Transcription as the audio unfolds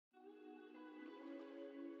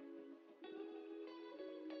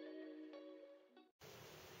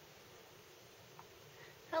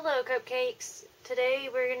Hello Cupcakes! Today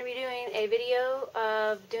we're going to be doing a video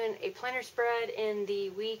of doing a planner spread in the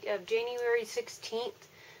week of January 16th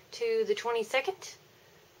to the 22nd.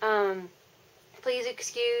 Please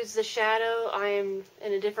excuse the shadow. I am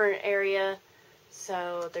in a different area,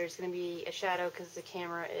 so there's going to be a shadow because the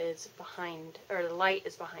camera is behind, or the light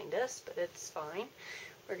is behind us, but it's fine.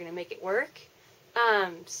 We're going to make it work.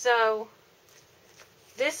 So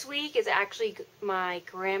this week is actually my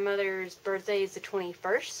grandmother's birthday is the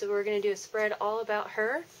 21st, so we're going to do a spread all about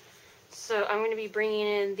her. So I'm going to be bringing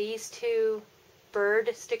in these two bird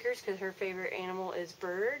stickers because her favorite animal is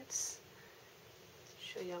birds.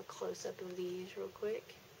 Show you a close-up of these real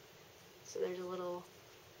quick. So there's a little,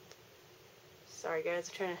 sorry guys,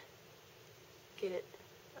 I'm trying to get it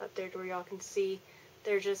up there to where y'all can see.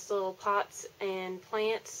 There's just little pots and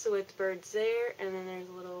plants with birds there, and then there's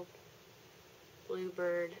a little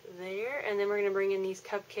bluebird there, and then we're going to bring in these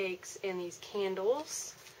cupcakes and these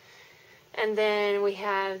candles, and then we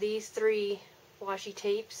have these three washi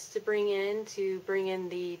tapes to bring in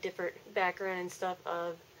the different background and stuff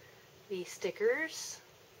of the stickers.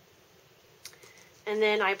 And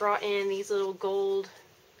then I brought in these little gold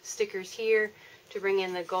stickers here to bring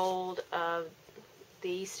in the gold of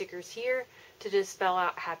these stickers here to just spell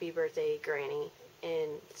out happy birthday Granny in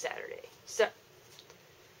Saturday. So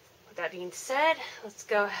with that being said, let's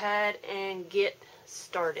go ahead and get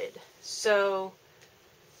started. So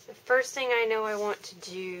the first thing I know I want to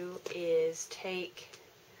do is take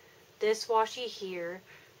this washi here,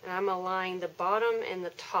 and I'm going to line the bottom and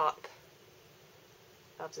the top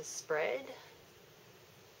of the spread.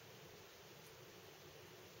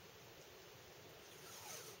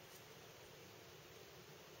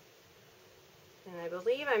 And I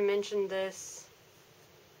believe I mentioned this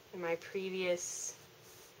in my previous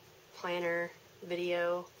planner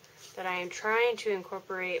video that I am trying to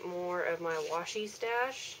incorporate more of my washi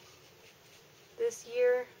stash this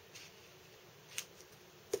year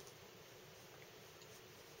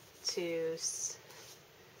to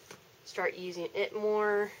start using it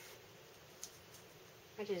more.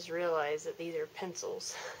 I just realized that these are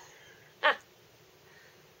pencils.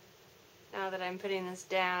 Now that I'm putting this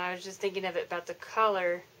down, I was just thinking of it about the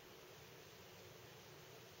color.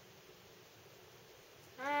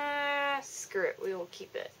 Screw it, we will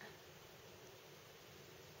keep it.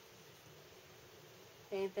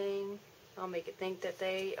 Anything, I'll make it think that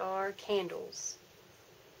they are candles.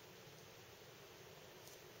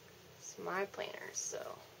 It's my planner, so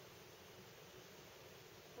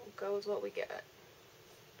we'll go with what we got.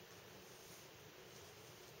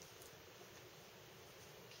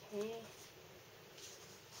 Okay.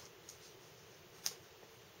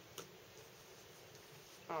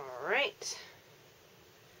 Alright.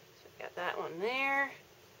 Got that one there,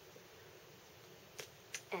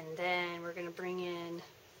 and then we're going to bring in,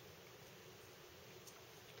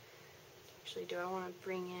 actually do I want to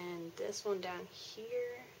bring in this one down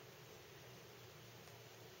here?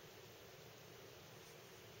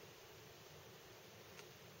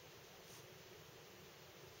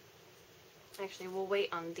 Actually, we'll wait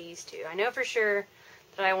on these two. I know for sure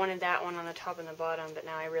that I wanted that one on the top and the bottom, but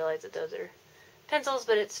now I realize that those are pencils,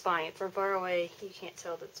 but it's fine. From far away, you can't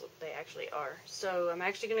tell that's what they actually are. So I'm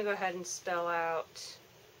actually going to go ahead and spell out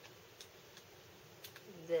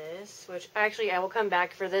this, which actually I will come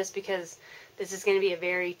back for this because this is going to be a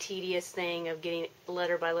very tedious thing of getting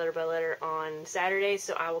letter by letter by letter on Saturday,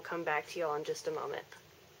 so I will come back to y'all in just a moment.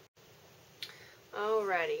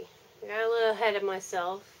 Alrighty, I got a little ahead of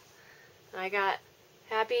myself. I got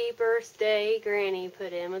Happy Birthday Granny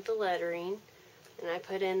put in with the lettering. And I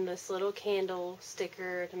put in this little candle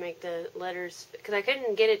sticker to make the letters, because I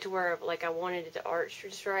couldn't get it to where like I wanted it to arch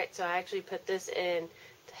just right, so I actually put this in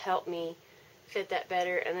to help me fit that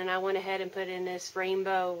better. And then I went ahead and put in this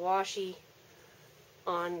rainbow washi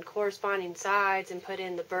on corresponding sides and put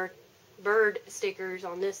in the bird stickers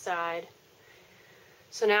on this side.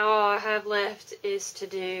 So now all I have left is to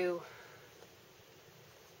do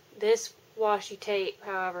this washi tape,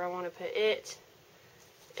 however I want to put it,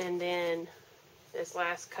 and then this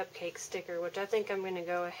last cupcake sticker, which I think I'm going to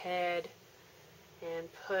go ahead and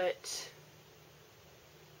put,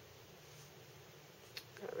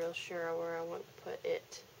 not real sure where I want to put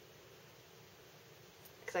it,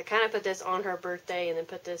 because I kind of put this on her birthday and then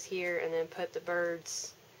put this here and then put the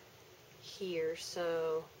birds here,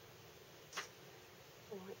 so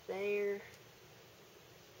I want it there,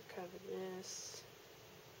 cover this.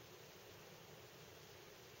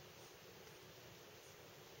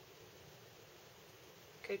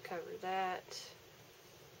 Could cover that,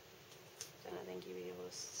 then I think you'll be able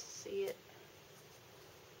to see it.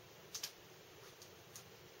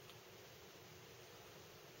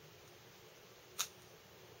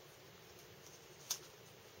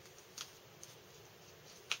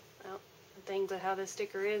 The thing with how this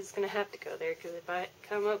sticker is, it's going to have to go there, because if I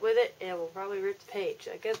come up with it, it will probably rip the page.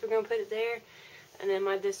 So I guess we're going to put it there, and then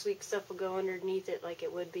my this week stuff will go underneath it like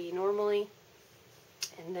it would be normally.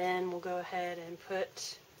 And then we'll go ahead and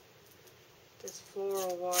put this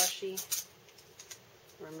floral washi.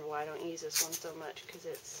 Remember why I don't use this one so much, because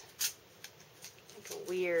it's like a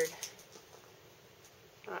weird,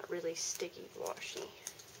 not really sticky washi.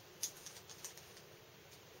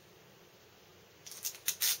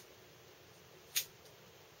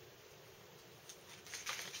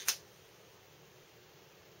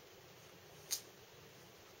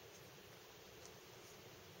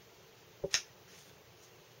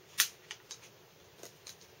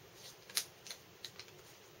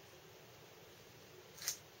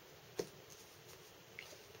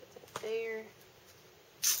 There.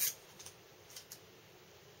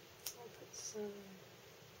 I'll put some.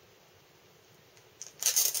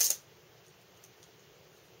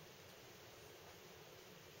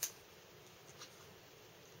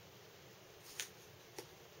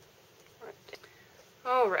 Right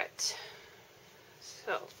there. All right.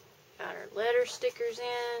 So, got our letter stickers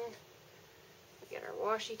in. We got our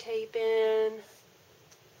washi tape in.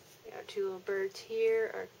 We got our two little birds here.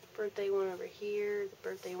 Our birthday one over here, the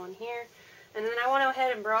birthday one here. And then I went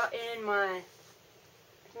ahead and brought in my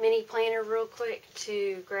mini planner real quick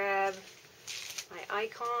to grab my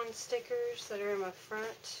icon stickers that are in my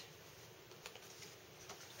front.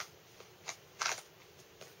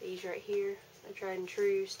 These right here, the tried and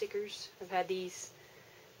true stickers. I've had these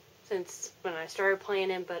since when I started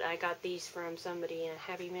planning, but I got these from somebody in a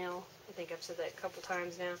Happy Mail. I think I've said that a couple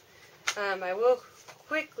times now. I will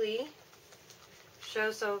quickly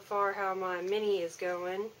show so far how my mini is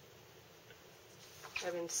going.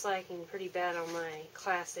 I've been slacking pretty bad on my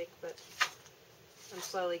classic, but I'm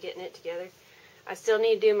slowly getting it together. I still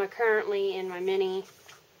need to do my currently in my mini.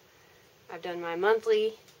 I've done my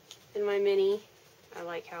monthly in my mini. I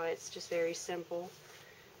like how it's just very simple.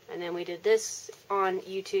 And then we did this on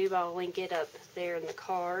YouTube. I'll link it up there in the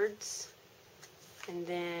cards. And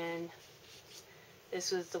then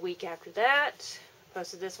this was the week after that.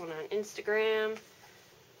 Posted this one on Instagram.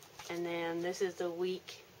 And then this is the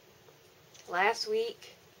week, last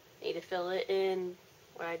week. Need to fill it in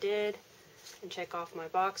what I did and check off my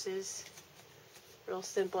boxes. Real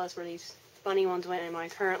simple. That's where these funny ones went. And my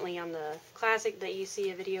currently on the classic that you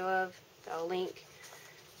see a video of, that I'll link.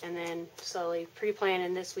 And then slowly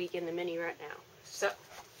pre-planning this week in the mini right now. So,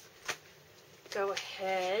 go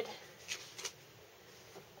ahead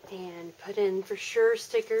and put in for sure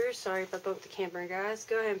stickers. Sorry if I bumped the camera, guys.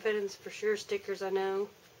 Go ahead and put in some for sure stickers. I know.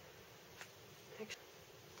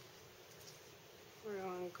 We're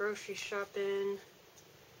going grocery shopping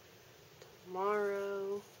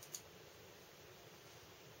tomorrow.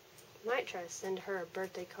 Might try to send her a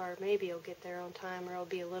birthday card. Maybe it'll get there on time, or it'll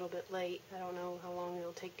be a little bit late. I don't know how long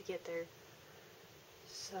it'll take to get there.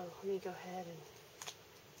 So let me go ahead and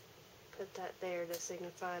put that there to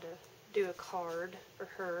signify to do a card for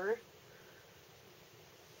her.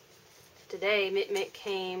 Today, Mick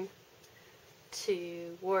came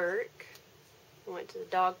to work. I went to the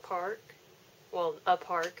dog park. Well, a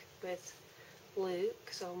park with Luke.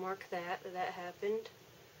 So I'll mark that happened.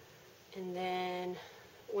 And then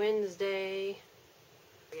Wednesday,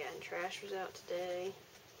 yeah, and trash was out today.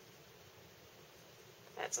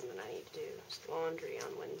 That's something I need to do. It's laundry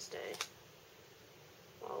on Wednesday.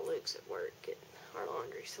 While Luke's at work, get our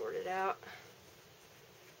laundry sorted out.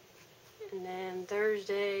 And then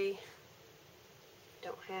Thursday,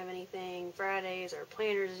 don't have anything. Friday is our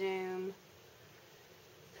planner Zoom.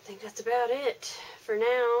 I think that's about it for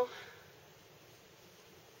now.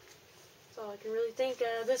 That's all I can really think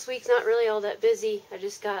of. This week's not really all that busy. I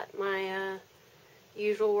just got my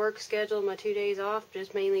usual work schedule, my 2 days off,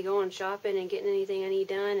 just mainly going shopping and getting anything I need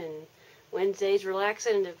done, and Wednesday's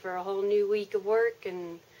relaxing for a whole new week of work,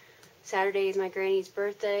 and Saturday is my granny's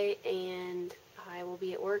birthday, and I will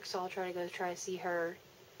be at work, so I'll try to see her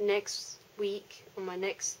next week on my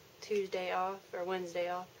next Tuesday off, or Wednesday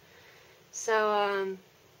off. So,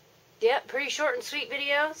 yeah, pretty short and sweet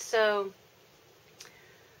video, so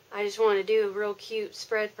I just want to do a real cute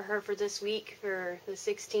spread for her for this week, for the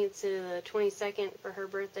 16th to the 22nd, for her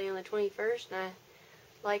birthday on the 21st, and I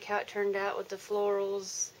like how it turned out with the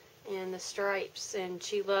florals and the stripes, and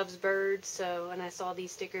she loves birds, so, and I saw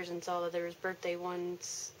these stickers and saw that there was birthday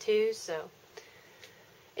ones too, so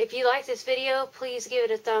if you like this video, please give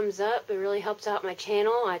it a thumbs up. It really helps out my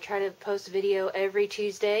channel. I try to post a video every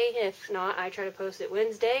Tuesday. If not, I try to post it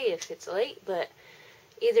Wednesday if it's late, but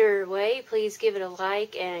either way, please give it a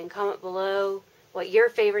like and comment below what your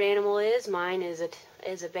favorite animal is. Mine is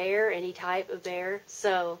a bear, any type of bear.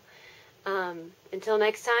 So Until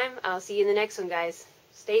next time, I'll see you in the next one, guys.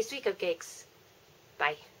 Stay sweet, cupcakes.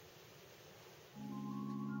 Bye.